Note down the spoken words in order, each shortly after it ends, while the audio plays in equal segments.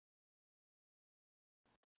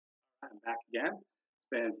I'm back again. It's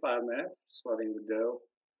been 5 minutes, just letting the dough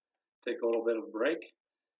take a little bit of a break.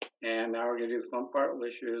 And now we're going to do the fun part,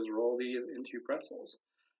 which is roll these into pretzels.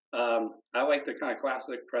 I like the kind of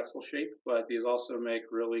classic pretzel shape, but these also make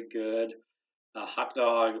really good hot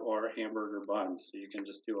dog or hamburger buns. So you can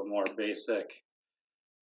just do a more basic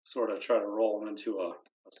sort of try to roll them into a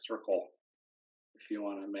circle if you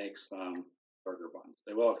want to make some burger buns.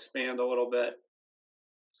 They will expand a little bit,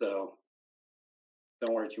 so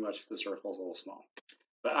don't worry too much if the circle is a little small.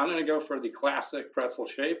 But I'm going to go for the classic pretzel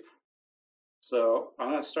shape. So I'm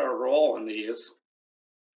going to start rolling these,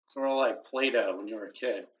 sort of like Play-Doh when you were a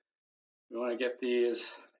kid. You want to get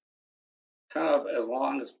these kind of as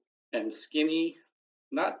long as and skinny,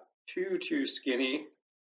 not too skinny,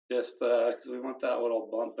 just because we want that little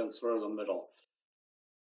bump in sort of the middle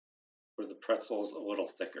where the pretzel's a little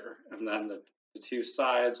thicker. And then the two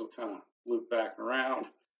sides will kind of loop back around.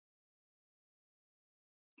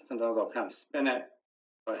 Sometimes I'll kind of spin it.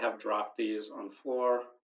 I have dropped these on the floor,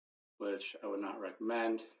 which I would not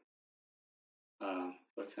recommend.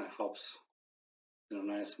 But it kind of helps,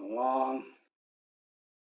 nice and long.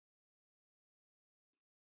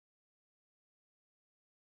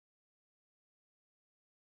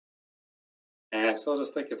 And I still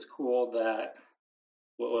just think it's cool that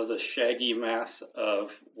what was a shaggy mass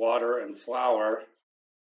of water and flour,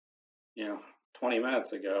 20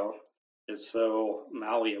 minutes ago, is so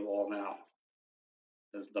malleable now.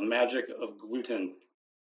 It's the magic of gluten.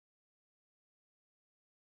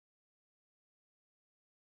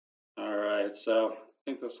 All right, so I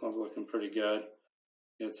think this one's looking pretty good.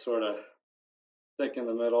 It's sort of thick in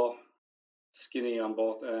the middle, skinny on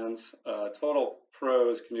both ends. Total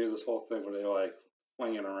pros can do this whole thing where they like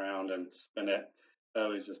fling it around and spin it. I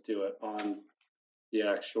always just do it on the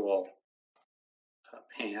actual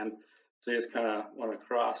pan. So you just kind of want to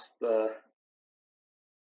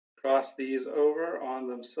cross these over on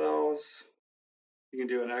themselves. You can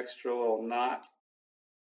do an extra little knot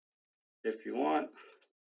if you want.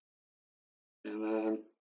 And then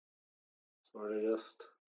sort of just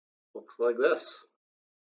looks like this.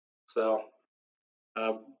 So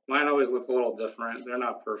mine always look a little different. They're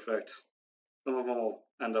not perfect. Some of them will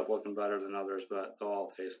end up looking better than others, but they'll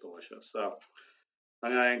all taste delicious. So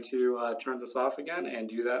I'm going to turn this off again and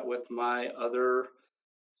do that with my other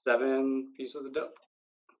 7 pieces of dough.